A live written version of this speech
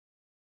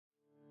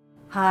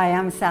Hi,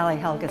 I'm Sally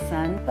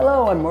Helgesen.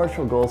 Hello, I'm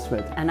Marshall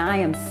Goldsmith. And I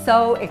am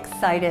so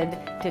excited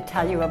to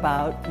tell you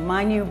about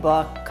my new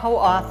book,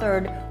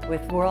 co-authored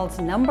with world's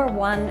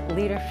 #1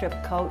 leadership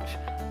coach,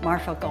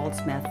 Marshall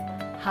Goldsmith,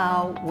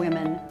 How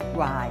Women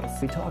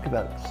Rise. We talk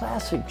about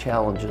classic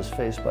challenges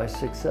faced by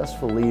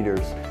successful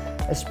leaders,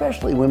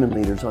 especially women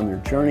leaders on their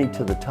journey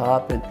to the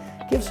top, and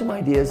give some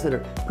ideas that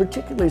are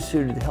particularly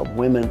suited to help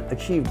women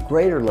achieve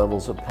greater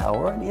levels of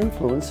power and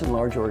influence in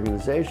large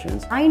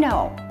organizations. I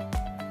know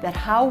that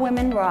How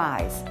Women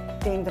Rise,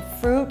 being the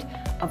fruit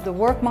of the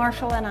work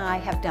Marshall and I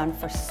have done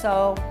for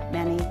so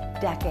many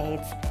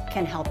decades,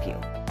 can help you.